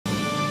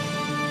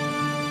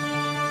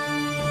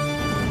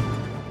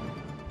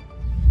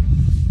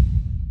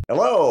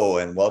Hello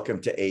and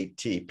welcome to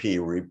ATP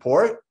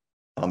Report.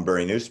 I'm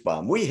Barry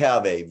Nussbaum. We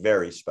have a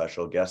very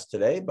special guest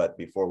today, but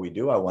before we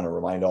do, I want to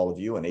remind all of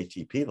you in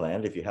ATP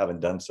land, if you haven't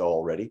done so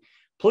already,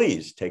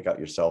 please take out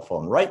your cell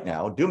phone right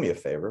now. Do me a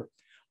favor,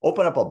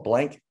 open up a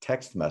blank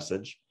text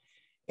message,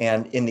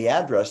 and in the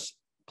address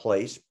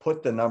place,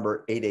 put the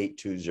number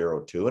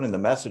 88202, and in the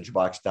message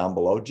box down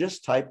below,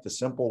 just type the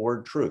simple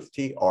word truth,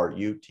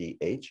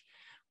 T-R-U-T-H,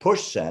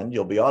 push send.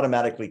 You'll be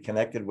automatically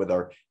connected with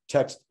our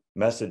text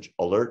message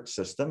alert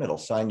system. It'll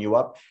sign you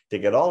up to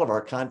get all of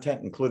our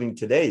content, including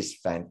today's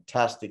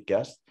fantastic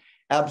guest,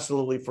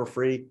 absolutely for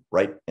free,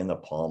 right in the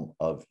palm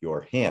of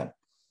your hand.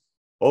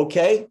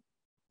 Okay,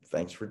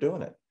 thanks for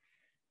doing it.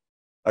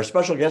 Our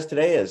special guest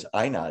today is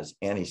Aynaz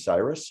Anni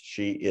Cyrus.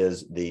 She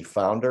is the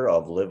founder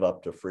of Live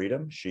Up to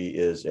Freedom. She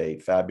is a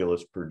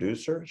fabulous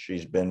producer.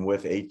 She's been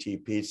with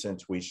ATP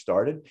since we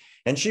started,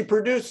 and she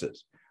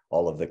produces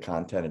all of the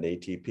content at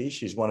ATP.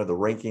 She's one of the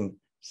ranking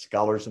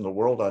scholars in the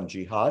world on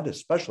jihad,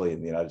 especially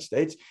in the United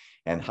States,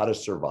 and how to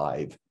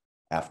survive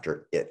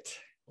after it.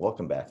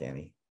 Welcome back,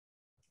 Annie.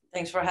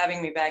 Thanks for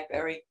having me back,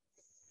 Barry.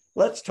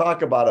 Let's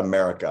talk about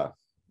America,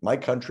 my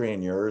country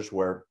and yours,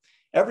 where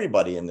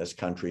everybody in this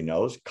country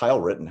knows Kyle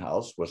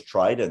Rittenhouse was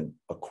tried and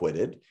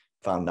acquitted,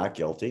 found not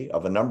guilty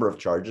of a number of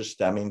charges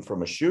stemming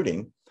from a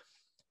shooting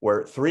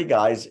where three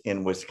guys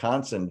in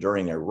Wisconsin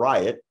during a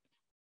riot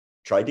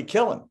tried to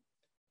kill him.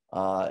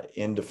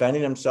 In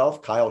defending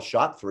himself, Kyle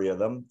shot three of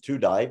them. Two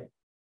died,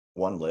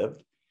 one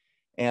lived.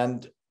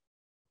 And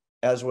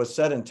as was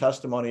said in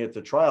testimony at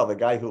the trial, the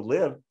guy who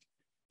lived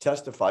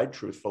testified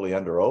truthfully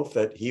under oath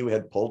that he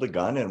had pulled a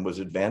gun and was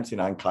advancing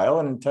on Kyle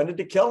and intended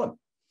to kill him.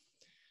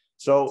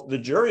 So the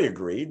jury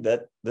agreed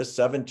that this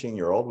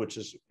 17-year-old, which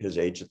is his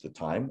age at the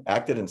time,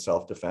 acted in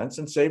self-defense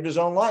and saved his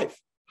own life.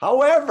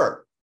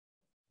 However,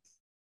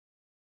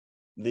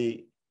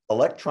 the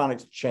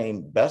electronics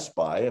chain Best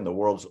Buy and the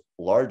world's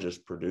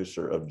largest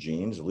producer of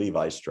jeans,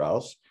 Levi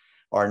Strauss,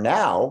 are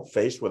now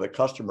faced with a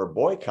customer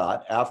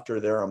boycott after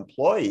their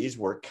employees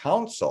were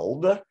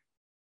counseled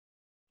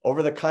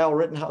over the Kyle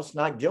Rittenhouse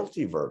not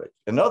guilty verdict.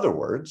 In other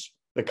words,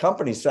 the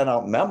company sent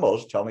out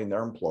memos telling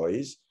their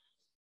employees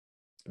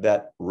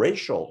that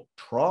racial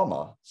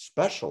trauma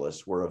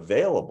specialists were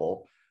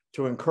available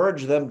to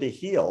encourage them to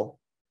heal,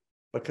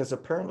 because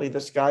apparently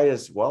this guy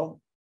is,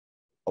 well,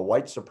 a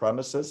white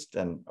supremacist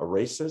and a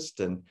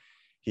racist, and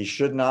he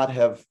should not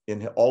have,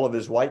 in all of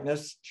his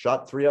whiteness,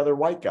 shot three other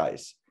white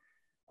guys.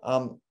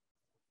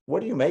 What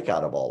do you make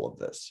out of all of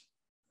this?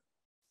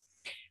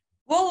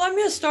 Well, I'm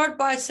going to start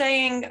by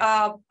saying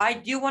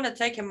I do want to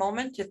take a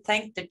moment to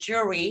thank the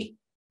jury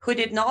who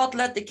did not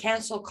let the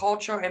cancel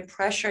culture and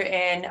pressure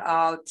and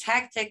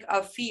tactic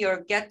of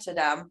fear get to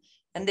them.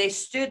 And they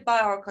stood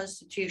by our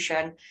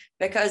Constitution,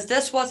 because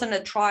this wasn't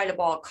a trial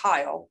about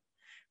Kyle.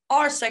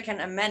 Our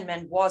Second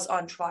Amendment was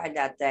on trial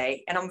that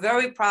day, and I'm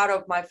very proud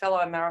of my fellow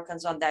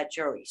Americans on that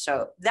jury.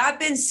 So that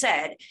being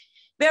said,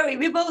 Barry,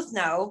 we both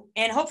know,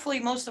 and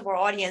hopefully most of our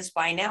audience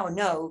by now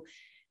know,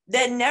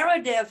 the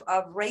narrative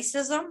of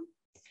racism,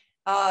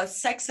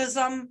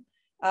 sexism,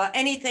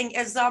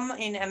 anything-ism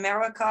in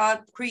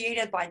America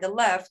created by the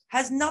left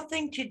has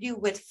nothing to do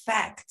with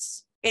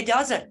facts. It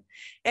doesn't.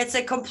 It's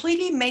a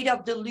completely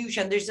made-up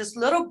delusion. There's this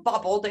little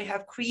bubble they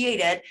have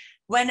created.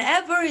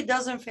 Whenever it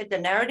doesn't fit the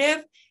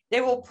narrative, they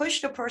will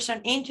push the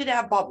person into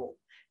that bubble,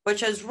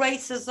 which is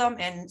racism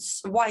and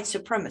white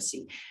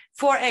supremacy.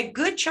 For a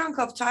good chunk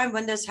of time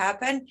when this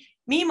happened,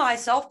 me,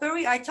 myself,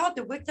 Barry, I thought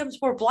the victims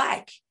were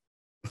Black.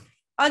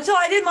 Until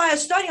I did my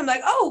study, I'm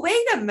like, oh,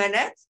 wait a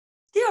minute.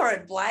 They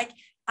aren't Black.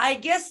 I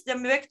guess the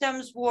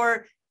victims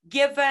were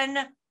given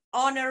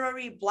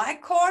honorary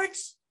Black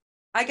cards.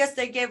 I guess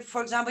they gave,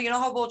 for example, you know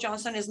how Will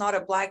Johnson is not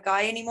a Black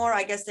guy anymore?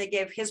 I guess they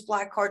gave his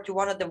Black card to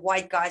one of the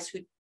white guys who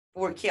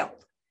were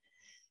killed.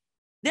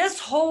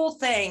 This whole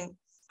thing,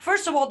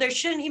 first of all, there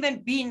shouldn't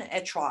even been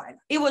a trial.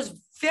 It was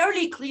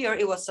fairly clear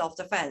it was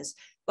self-defense.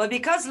 But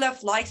because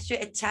left likes to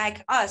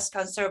attack us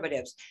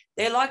conservatives,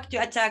 they like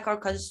to attack our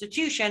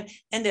Constitution,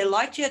 and they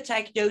like to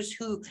attack those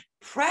who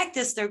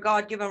practice their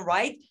God-given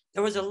right.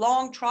 There was a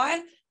long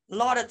trial, a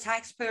lot of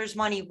taxpayers'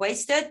 money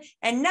wasted,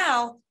 and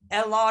now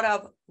a lot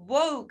of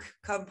woke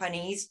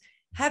companies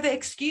have an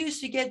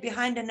excuse to get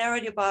behind the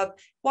narrative of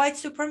white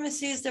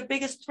supremacy is the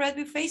biggest threat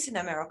we face in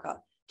America.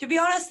 To be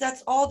honest,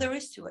 that's all there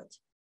is to it.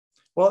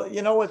 Well,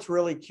 you know what's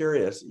really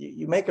curious?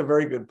 You make a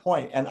very good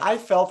point. And I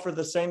fell for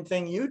the same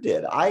thing you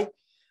did. I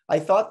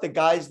thought the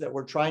guys that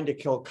were trying to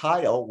kill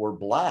Kyle were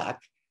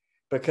Black,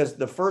 because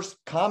the first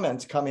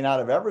comments coming out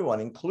of everyone,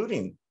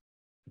 including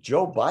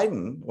Joe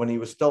Biden, when he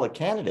was still a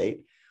candidate,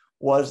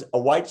 was a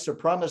white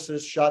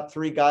supremacist shot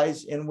three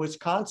guys in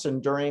Wisconsin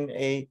during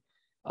a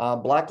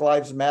Black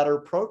Lives Matter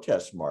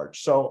protest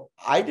march. So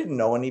I didn't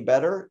know any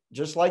better,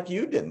 just like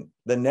you didn't.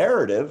 The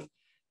narrative,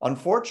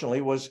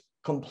 unfortunately, was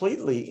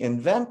completely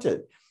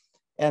invented.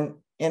 And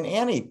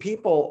Annie,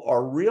 people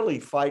are really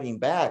fighting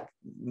back.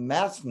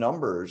 Mass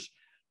numbers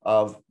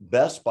of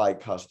Best Buy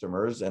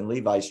customers and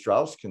Levi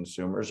Strauss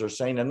consumers are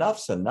saying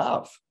enough's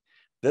enough.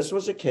 This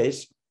was a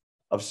case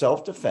of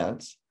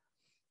self-defense.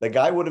 the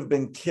guy would have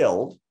been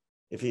killed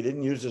if he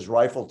didn't use his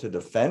rifle to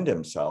defend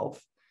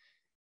himself.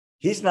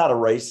 He's not a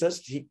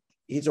racist.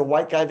 He's a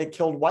white guy that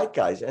killed white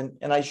guys. And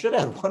I should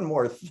add one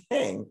more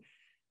thing.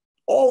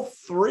 All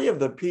three of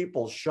the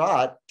people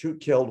shot, 2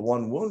 killed,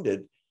 1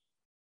 wounded,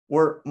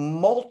 were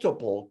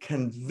multiple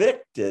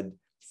convicted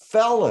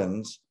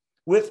felons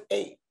with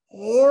a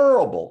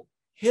horrible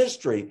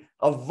history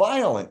of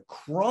violent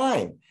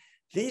crime.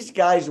 These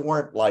guys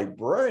weren't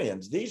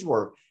librarians. These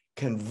were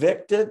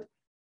convicted,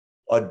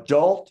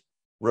 adult,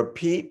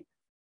 repeat,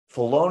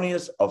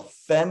 felonious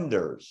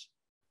offenders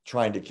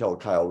trying to kill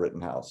Kyle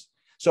Rittenhouse.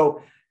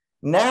 So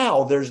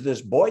now there's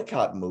this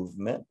boycott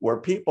movement where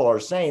people are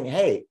saying,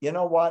 hey, you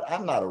know what?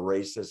 I'm not a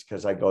racist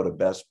because I go to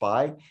Best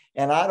Buy,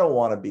 and I don't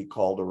want to be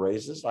called a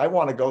racist. I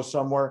want to go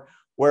somewhere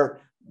where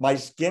my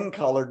skin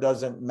color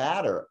doesn't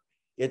matter.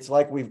 It's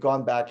like we've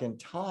gone back in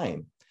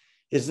time.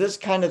 Is this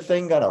kind of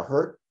thing going to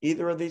hurt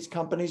either of these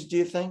companies, do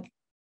you think?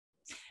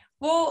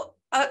 Well,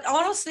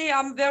 honestly,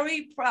 I'm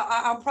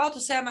proud to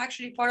say I'm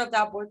actually part of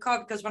that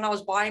boycott, because when I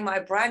was buying my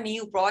brand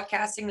new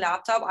broadcasting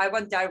laptop, I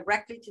went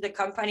directly to the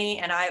company,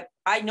 and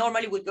I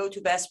normally would go to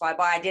Best Buy,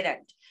 but I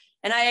didn't.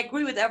 And I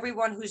agree with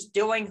everyone who's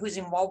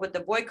involved with the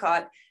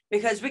boycott,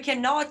 because we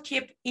cannot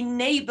keep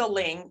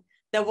enabling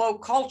the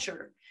woke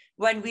culture.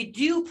 When we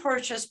do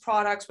purchase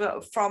products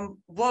from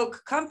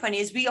woke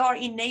companies, we are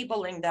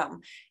enabling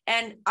them.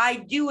 And I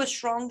do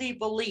strongly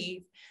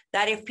believe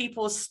that if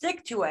people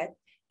stick to it,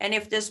 and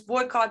if this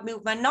boycott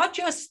movement, not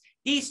just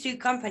these 2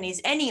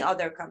 companies, any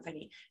other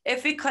company,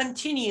 if we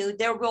continue,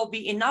 there will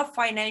be enough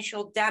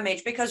financial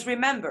damage, because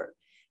remember,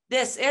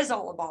 this is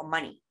all about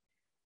money.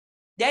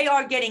 They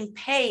are getting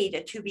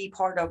paid to be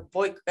part of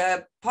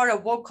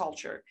woke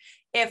culture.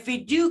 If we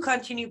do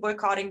continue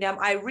boycotting them,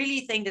 I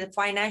really think that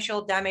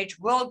financial damage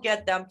will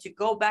get them to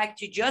go back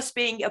to just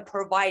being a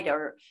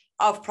provider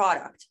of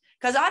product.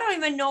 Because I don't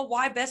even know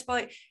why Best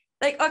Buy,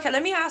 okay,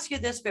 let me ask you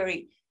this,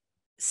 Barry.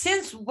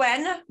 Since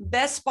when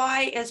Best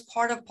Buy is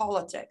part of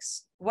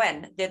politics?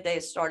 When did they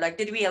start?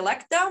 Did we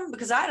elect them?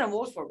 Because I don't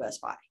vote for Best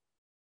Buy.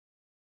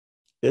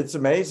 It's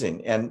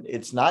amazing. And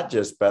it's not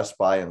just Best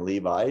Buy and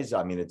Levi's.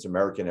 I mean, it's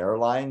American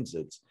Airlines,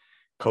 it's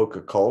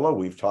Coca-Cola.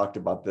 We've talked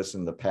about this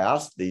in the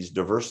past. These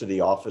diversity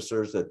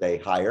officers that they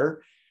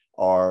hire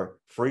are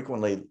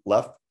frequently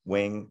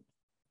left-wing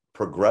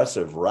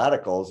progressive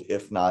radicals,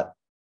 if not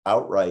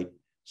outright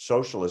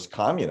socialist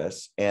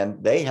communists,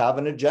 and they have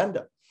an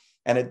agenda.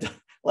 And it,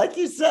 like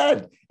you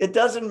said, it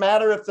doesn't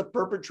matter if the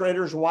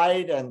perpetrator's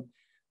white and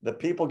the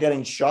people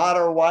getting shot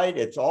are white.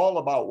 It's all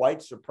about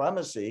white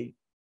supremacy,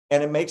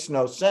 and it makes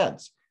no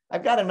sense.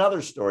 I've got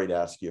another story to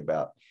ask you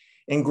about.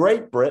 In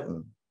Great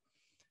Britain,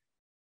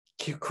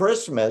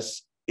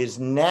 Christmas is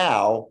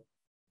now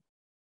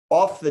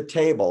off the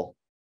table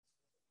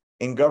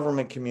in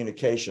government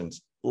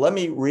communications. Let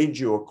me read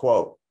you a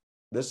quote.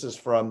 This is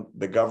from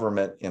the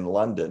government in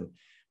London.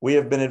 We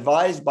have been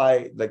advised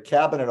by the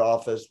Cabinet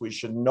Office we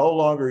should no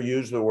longer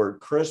use the word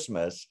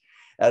Christmas,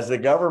 as the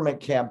government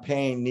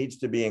campaign needs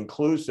to be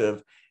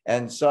inclusive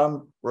and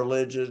some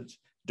religions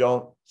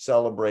don't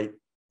celebrate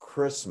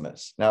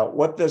Christmas. Now,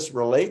 what this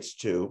relates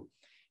to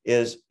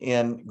is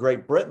in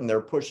Great Britain, they're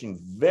pushing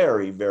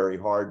very, very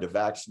hard to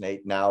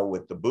vaccinate now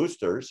with the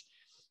boosters.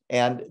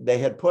 And they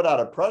had put out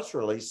a press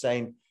release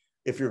saying,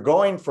 if you're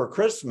going for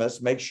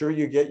Christmas, make sure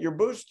you get your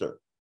booster.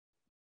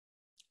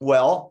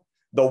 Well,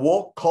 the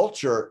woke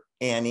culture,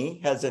 Annie,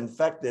 has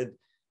infected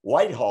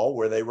Whitehall,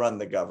 where they run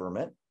the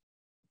government.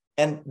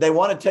 And they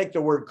want to take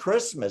the word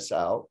Christmas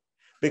out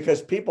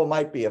because people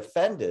might be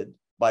offended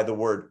by the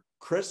word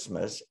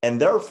Christmas and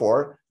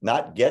therefore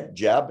not get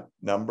jab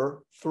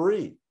number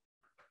 3.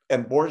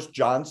 And Boris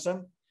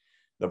Johnson,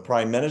 the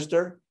prime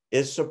minister,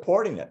 is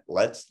supporting it.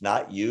 Let's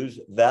not use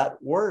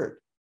that word.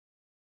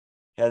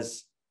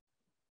 Has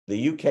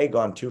the UK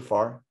gone too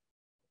far?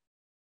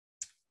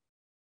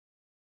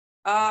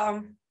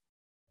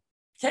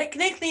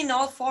 Technically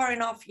not far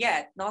enough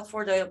yet, not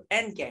for the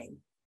end game,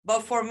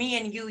 but for me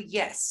and you,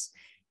 yes.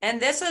 And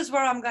this is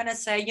where I'm going to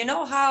say, you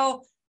know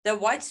how the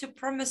white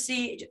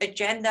supremacy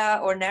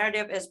agenda or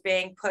narrative is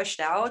being pushed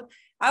out?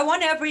 I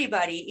want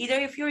everybody, either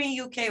if you're in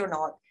UK or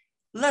not,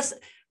 listen,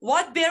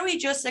 what Barry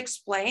just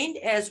explained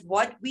is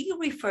what we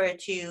refer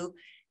to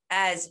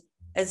as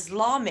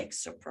Islamic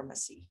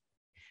supremacy.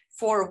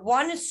 For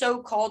one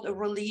so-called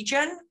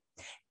religion,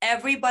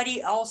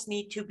 everybody else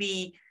need to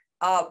be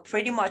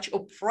pretty much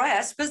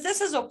oppressed, because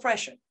this is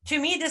oppression. To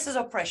me, this is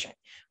oppression.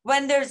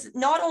 When there's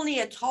not only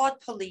a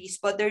thought police,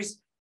 but there's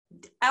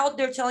out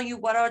there telling you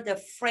what are the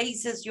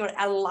phrases you're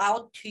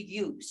allowed to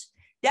use.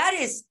 That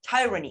is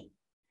tyranny.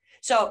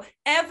 So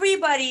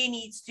everybody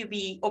needs to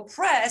be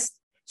oppressed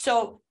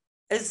so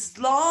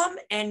Islam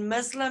and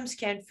Muslims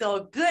can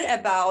feel good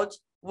about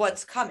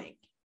what's coming.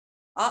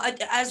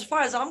 As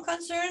far as I'm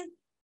concerned,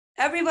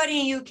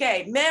 everybody in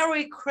UK,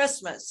 Merry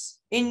Christmas.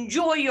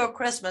 Enjoy your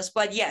Christmas.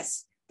 But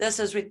yes, this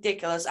is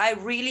ridiculous. I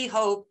really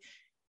hope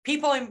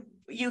people in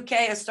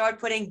UK start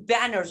putting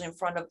banners in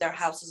front of their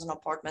houses and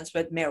apartments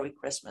with Merry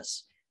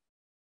Christmas.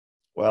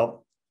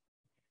 Well,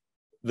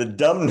 the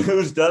dumb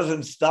news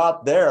doesn't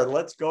stop there.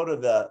 Let's go to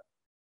the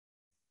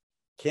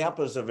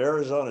campus of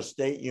Arizona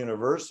State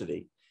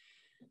University.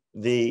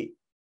 The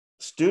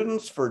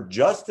Students for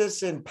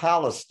Justice in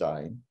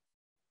Palestine.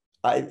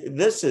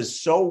 This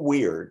is so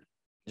weird.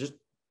 Just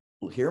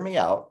hear me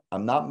out.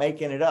 I'm not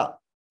making it up.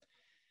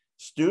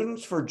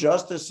 Students for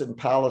Justice in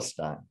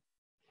Palestine,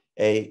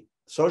 a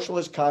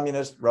socialist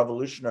communist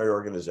revolutionary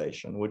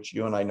organization, which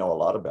you and I know a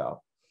lot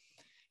about,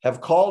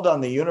 have called on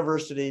the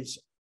university's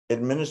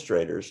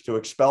administrators to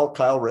expel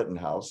Kyle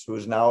Rittenhouse, who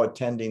is now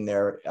attending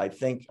there, I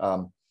think,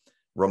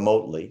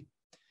 remotely,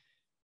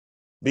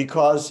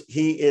 because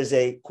he is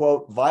a,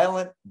 quote,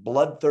 violent,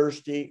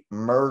 bloodthirsty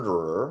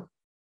murderer.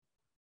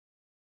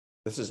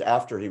 This is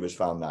after he was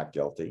found not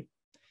guilty.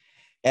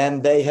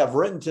 And they have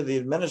written to the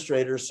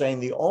administrators saying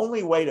the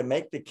only way to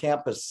make the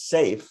campus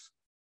safe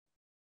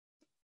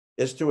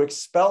is to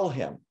expel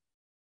him.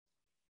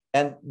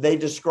 And they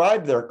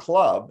describe their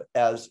club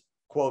as,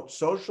 quote,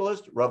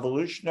 socialist,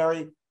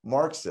 revolutionary,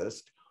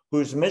 Marxist,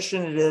 whose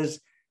mission it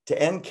is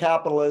to end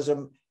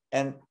capitalism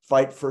and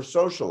fight for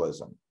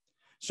socialism.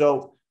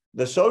 So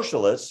the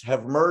socialists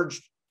have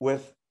merged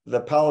with the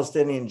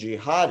Palestinian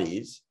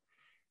jihadis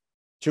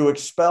to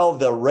expel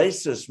the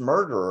racist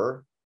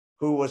murderer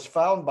who was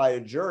found by a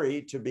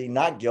jury to be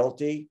not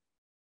guilty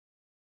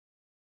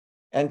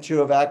and to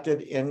have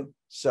acted in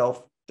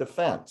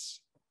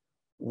self-defense.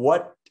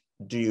 What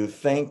do you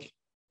think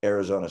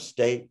Arizona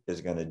State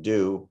is going to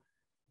do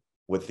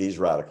with these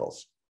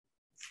radicals?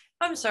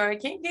 I'm sorry,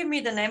 can you give me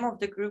the name of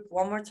the group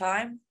one more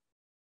time?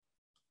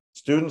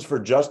 Students for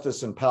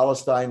Justice in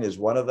Palestine is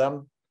one of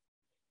them.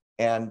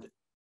 And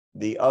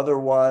the other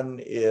one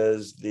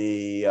is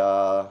the...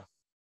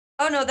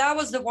 Oh, no, that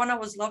was the one I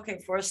was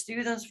looking for,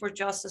 Students for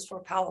Justice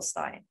for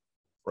Palestine.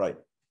 Right.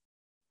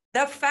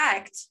 The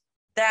fact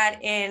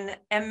that in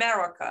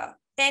America,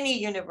 any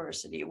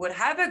university would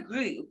have a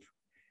group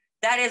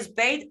that is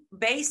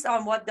based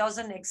on what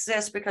doesn't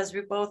exist, because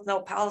we both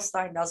know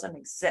Palestine doesn't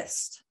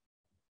exist.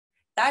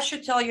 That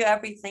should tell you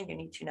everything you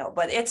need to know.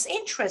 But it's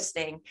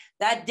interesting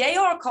that they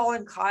are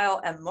calling Kyle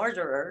a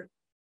murderer,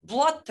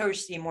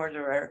 bloodthirsty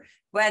murderer,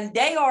 when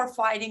they are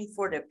fighting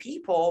for the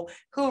people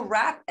who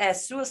wrap a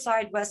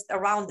suicide vest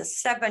around the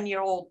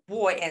 7-year-old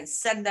boy and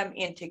send them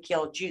in to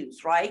kill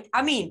Jews, right?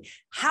 I mean,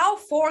 how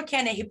far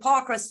can a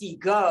hypocrisy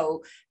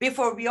go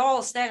before we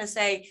all stand and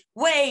say,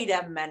 wait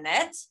a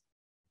minute,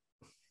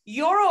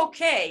 you're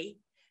okay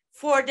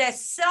for the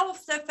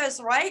self-defense,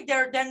 right?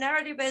 Their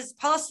narrative is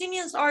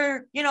Palestinians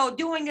are,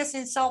 doing this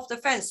in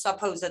self-defense,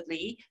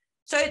 supposedly.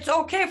 So it's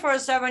okay for a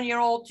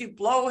 7-year-old to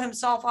blow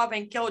himself up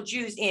and kill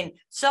Jews in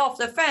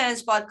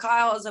self-defense, but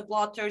Kyle is a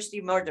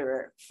bloodthirsty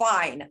murderer.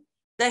 Fine.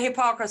 The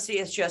hypocrisy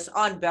is just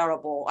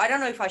unbearable. I don't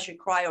know if I should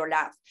cry or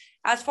laugh.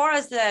 As far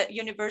as the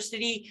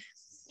university,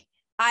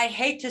 I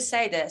hate to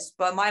say this,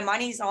 but my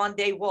money's on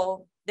they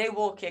will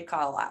kick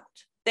Kyle out.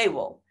 They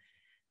will.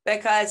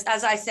 Because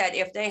as I said,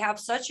 if they have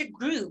such a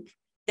group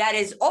that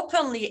is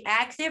openly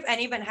active and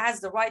even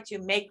has the right to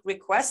make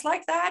requests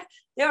like that,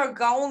 they are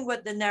going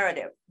with the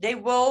narrative. They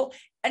will,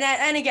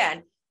 and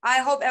again, I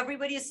hope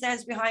everybody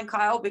stands behind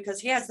Kyle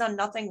because he has done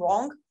nothing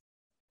wrong.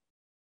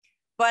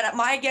 But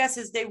my guess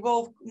is they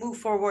will move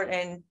forward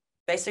and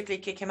basically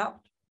kick him out.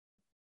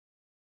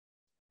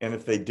 And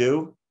if they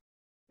do,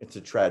 it's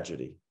a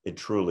tragedy. It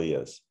truly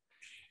is.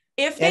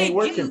 If they Annie,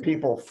 where can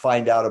people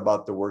find out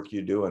about the work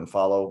you do and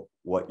follow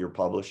what you're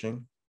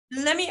publishing?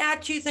 Let me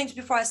add 2 things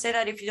before I say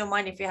that, if you don't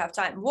mind, if you have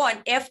time.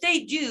 One, if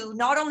they do,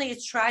 not only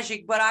it's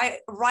tragic, but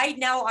right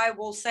now I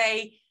will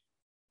say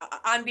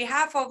on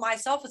behalf of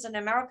myself as an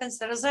American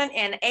citizen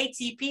and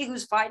ATP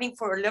who's fighting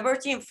for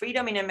liberty and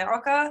freedom in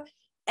America,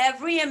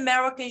 every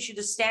American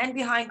should stand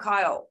behind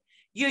Kyle.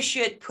 You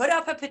should put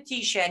up a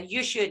petition.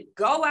 You should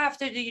go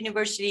after the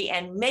university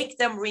and make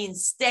them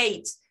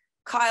reinstate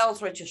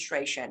Kyle's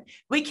registration.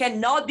 We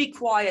cannot be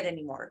quiet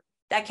anymore.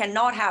 That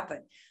cannot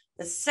happen.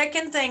 The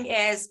second thing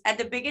is, at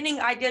the beginning,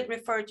 I did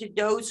refer to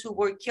those who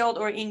were killed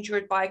or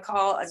injured by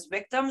Kyle as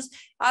victims.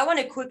 I want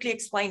to quickly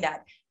explain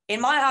that.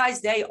 In my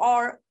eyes, they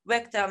are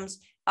victims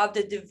of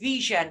the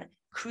division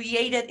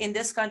created in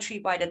this country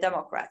by the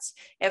Democrats.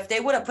 If they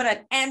would have put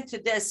an end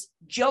to this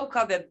joke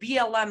of a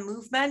BLM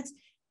movement,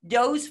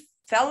 those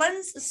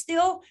felons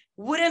still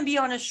wouldn't be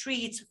on the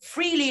streets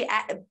freely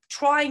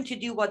trying to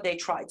do what they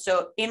tried.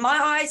 So in my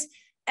eyes,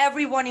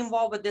 everyone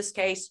involved with this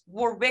case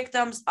were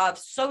victims of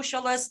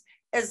socialists,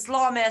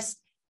 Islamists,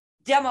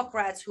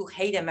 Democrats who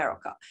hate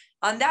America.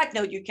 On that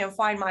note, you can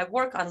find my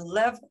work on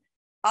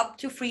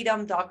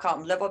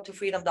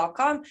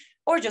liveuptofreedom.com,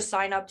 or just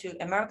sign up to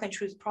American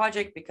Truth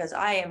Project, because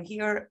I am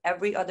here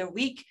every other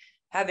week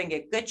having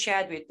a good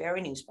chat with Barry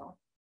Nussbaum.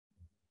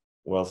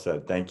 Well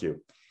said. Thank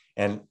you.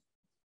 And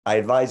I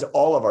advise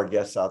all of our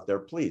guests out there,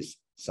 please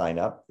sign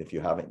up if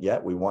you haven't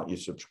yet. We want you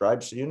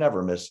subscribed so you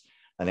never miss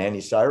an Anni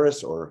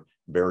Cyrus or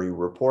Barry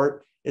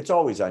report. It's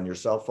always on your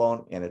cell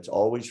phone and it's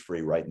always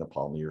free right in the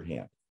palm of your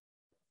hand.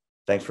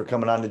 Thanks for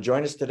coming on to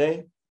join us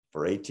today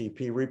for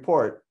ATP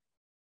Report.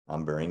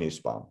 I'm Barry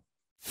Nussbaum.